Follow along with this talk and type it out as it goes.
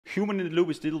Human in the loop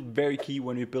is still very key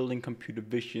when you're building computer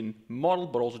vision model,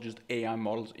 but also just AI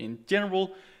models in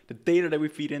general. The data that we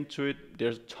feed into it,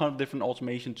 there's a ton of different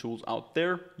automation tools out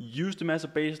there. Use them as a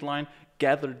baseline,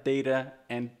 gather data,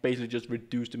 and basically just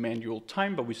reduce the manual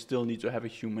time, but we still need to have a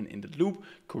human in the loop,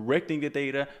 correcting the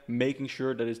data, making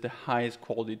sure that it's the highest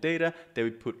quality data that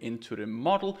we put into the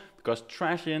model, because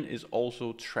trash in is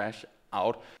also trash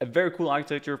out. A very cool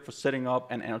architecture for setting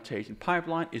up an annotation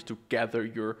pipeline is to gather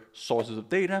your sources of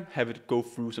data, have it go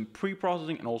through some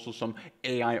pre-processing and also some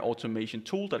AI automation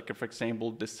tool that can, for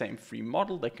example, the same free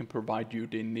model that can provide you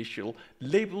the initial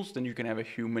labels. Then you can have a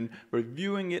human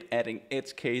reviewing it, adding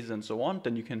edge cases and so on.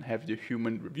 Then you can have the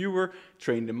human reviewer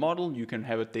train the model. You can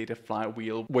have a data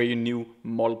flywheel where your new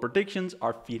model predictions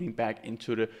are feeding back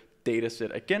into the data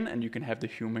set again, and you can have the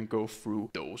human go through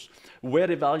those. Where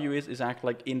the value is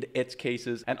actually like in the edge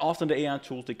cases, and often the AI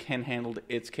tools, they can't handle the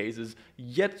edge cases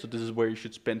yet, so this is where you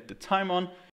should spend the time on.